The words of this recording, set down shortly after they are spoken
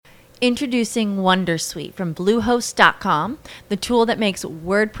Introducing Wondersuite from Bluehost.com, the tool that makes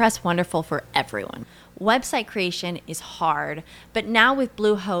WordPress wonderful for everyone. Website creation is hard, but now with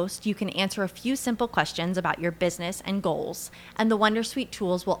Bluehost, you can answer a few simple questions about your business and goals, and the Wondersuite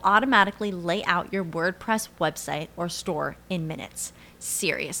tools will automatically lay out your WordPress website or store in minutes.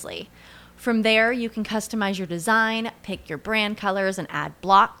 Seriously. From there, you can customize your design, pick your brand colors, and add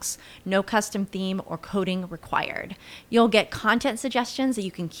blocks. No custom theme or coding required. You'll get content suggestions that you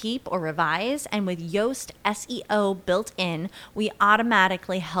can keep or revise, and with Yoast SEO built in, we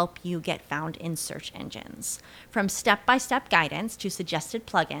automatically help you get found in search engines. From step-by-step guidance to suggested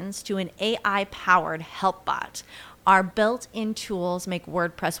plugins to an AI-powered help bot, our built-in tools make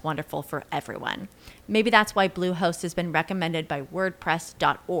WordPress wonderful for everyone. Maybe that's why Bluehost has been recommended by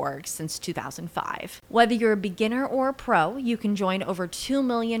WordPress.org since 2005. Whether you're a beginner or a pro, you can join over 2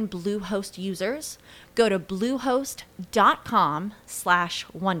 million Bluehost users. Go to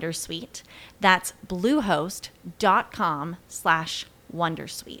bluehost.com/wondersuite. That's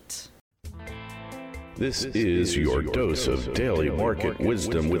bluehost.com/wondersuite. This is your dose of daily market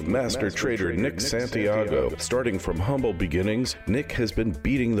wisdom with master trader Nick Santiago. Starting from humble beginnings, Nick has been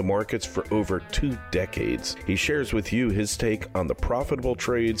beating the markets for over 2 decades. He shares with you his take on the profitable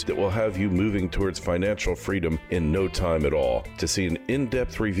trades that will have you moving towards financial freedom in no time at all. To see an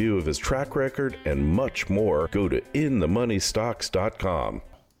in-depth review of his track record and much more, go to inthemoneystocks.com.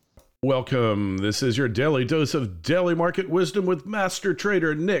 Welcome. This is your daily dose of daily market wisdom with master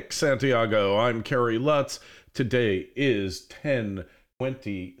trader Nick Santiago. I'm Kerry Lutz. Today is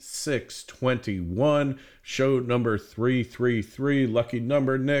 10/26/21, show number 333, lucky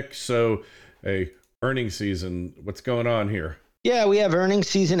number, Nick. So, earnings season, what's going on here? Yeah, we have earnings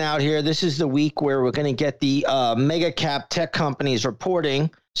season out here. This is the week where we're going to get the mega cap tech companies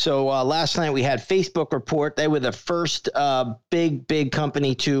reporting. So last night we had Facebook report. They were the first big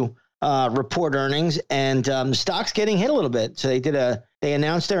company to report earnings, and the stock's getting hit a little bit. So they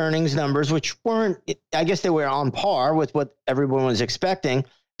announced their earnings numbers, which weren't, I guess they were on par with what everyone was expecting.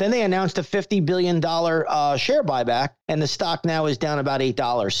 Then they announced a $50 billion share buyback, and the stock now is down about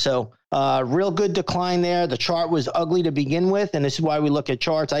 $8. So real good decline there. The chart was ugly to begin with, and this is why we look at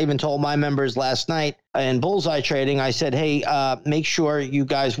charts. I even told my members last night in Bullseye Trading, I said, hey, make sure you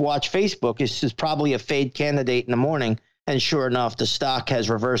guys watch Facebook. This is probably a fade candidate in the morning. And sure enough, the stock has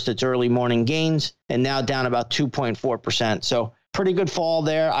reversed its early morning gains and now down about 2.4%. So pretty good fall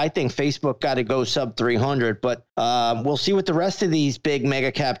there. I think Facebook got to go sub 300, but we'll see what the rest of these big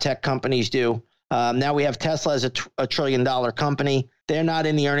mega cap tech companies do. Now we have Tesla as a $1 trillion company. They're not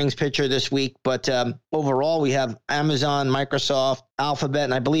in the earnings picture this week, but overall we have Amazon, Microsoft, Alphabet,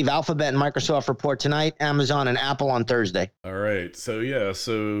 and I believe Alphabet and Microsoft report tonight, Amazon and Apple on Thursday. All right.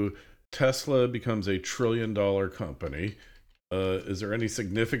 So Tesla becomes a $1 trillion company. Is there any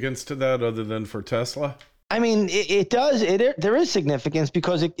significance to that other than for Tesla? I mean, it does. There is significance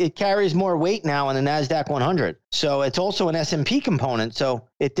because it carries more weight now in the NASDAQ 100. So it's also an S&P component. So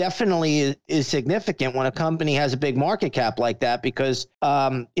it definitely is significant when a company has a big market cap like that because,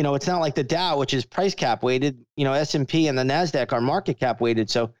 it's not like the Dow, which is price cap weighted. S&P and the NASDAQ are market cap weighted.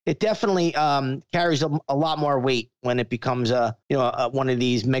 So it definitely carries a lot more weight when it becomes one of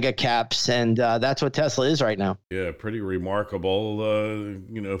these mega caps. And that's what Tesla is right now. Yeah, pretty remarkable.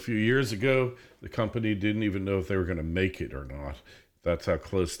 A few years ago, the company didn't even know if they were going to make it or not. That's how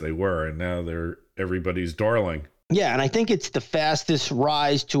close they were. And now they're everybody's darling. Yeah, and I think it's the fastest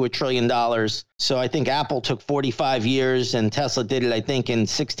rise to $1 trillion. So I think Apple took 45 years and Tesla did it, I think, in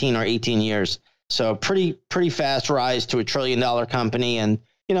 16 or 18 years. So pretty fast rise to $1 trillion company. And,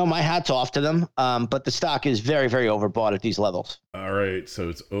 my hat's off to them. But the stock is very, very overbought at these levels. All right. So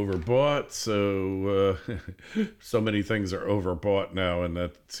it's overbought. So so many things are overbought now, and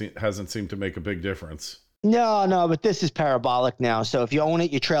that hasn't seemed to make a big difference. No, but this is parabolic now. So if you own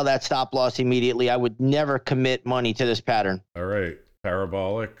it, you trail that stop loss immediately. I would never commit money to this pattern. All right.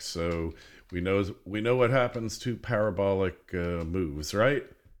 Parabolic. So we know what happens to parabolic moves, right?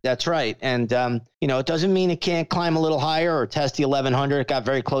 That's right. And, it doesn't mean it can't climb a little higher or test the 1100. It got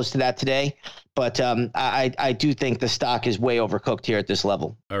very close to that today. But I do think the stock is way overcooked here at this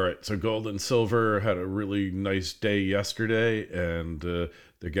level. All right. So gold and silver had a really nice day yesterday, and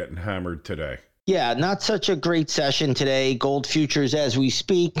they're getting hammered today. Yeah, not such a great session today. Gold futures as we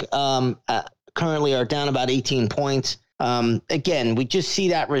speak currently are down about 18 points. Again, we just see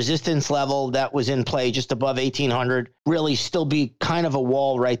that resistance level that was in play just above 1800 really still be kind of a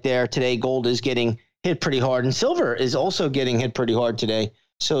wall right there. Today, gold is getting hit pretty hard, and silver is also getting hit pretty hard today.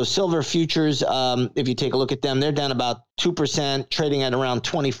 So silver futures, if you take a look at them, they're down about 2%, trading at around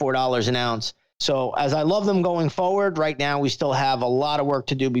 $24 an ounce. So as I love them going forward, right now we still have a lot of work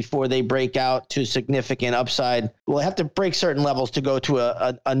to do before they break out to significant upside. We'll have to break certain levels to go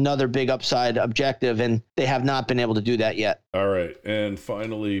to another big upside objective, and they have not been able to do that yet. All right. And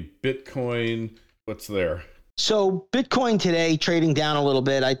finally, Bitcoin, what's there? So Bitcoin today trading down a little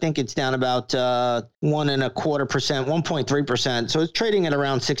bit. I think it's down about 1.25%, 1.3%. So it's trading at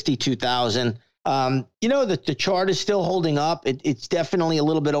around 62,000. The chart is still holding up. It's definitely a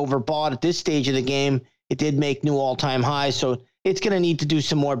little bit overbought at this stage of the game. It did make new all-time highs, so it's going to need to do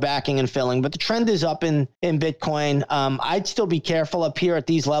some more backing and filling. But the trend is up in Bitcoin. I'd still be careful up here at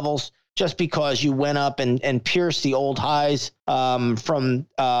these levels, just because you went up and pierced the old highs from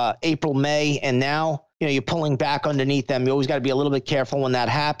April, May, and now you're pulling back underneath them. You always got to be a little bit careful when that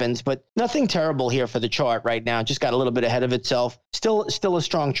happens, but nothing terrible here for the chart right now. Just got a little bit ahead of itself. Still a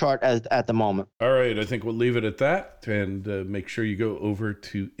strong chart at the moment. All right. I think we'll leave it at that, and make sure you go over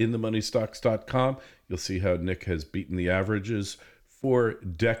to inthemoneystocks.com. You'll see how Nick has beaten the averages for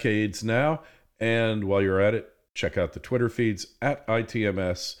decades now. And while you're at it, check out the Twitter feeds at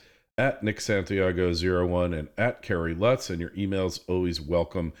ITMS, at Nick Santiago01, and at Kerry Lutz. And your email's always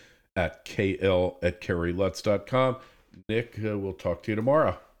welcome at kl@kerrylutz.com. Nick, we'll talk to you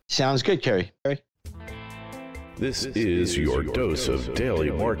tomorrow. Sounds good, Kerry. This is your dose of daily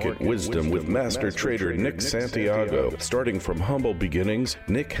market wisdom with master trader Nick Santiago. Starting from humble beginnings,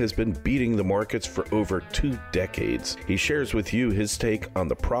 Nick has been beating the markets for over 2 decades. He shares with you his take on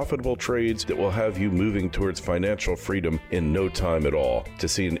the profitable trades that will have you moving towards financial freedom in no time at all. To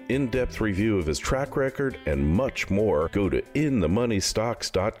see an in-depth review of his track record and much more, go to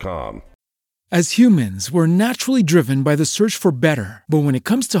inthemoneystocks.com. As humans, we're naturally driven by the search for better. But when it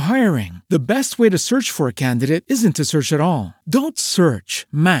comes to hiring, the best way to search for a candidate isn't to search at all. Don't search,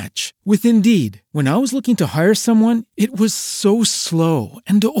 match with Indeed. When I was looking to hire someone, it was so slow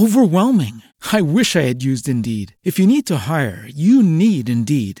and overwhelming. I wish I had used Indeed. If you need to hire, you need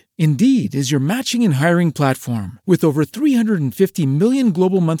Indeed. Indeed is your matching and hiring platform with over 350 million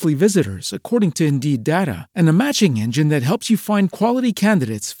global monthly visitors, according to Indeed data, and a matching engine that helps you find quality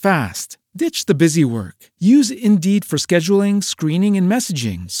candidates fast. Ditch the busy work. Use Indeed for scheduling, screening, and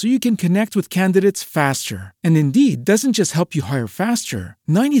messaging so you can connect with candidates faster. And Indeed doesn't just help you hire faster.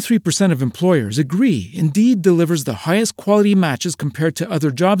 93% of employers agree Indeed delivers the highest quality matches compared to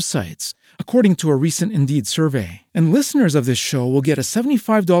other job sites, according to a recent Indeed survey. And listeners of this show will get a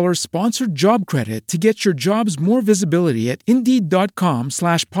 $75 sponsored job credit to get your jobs more visibility at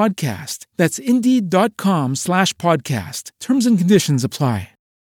Indeed.com/podcast. That's Indeed.com/podcast. Terms and conditions apply.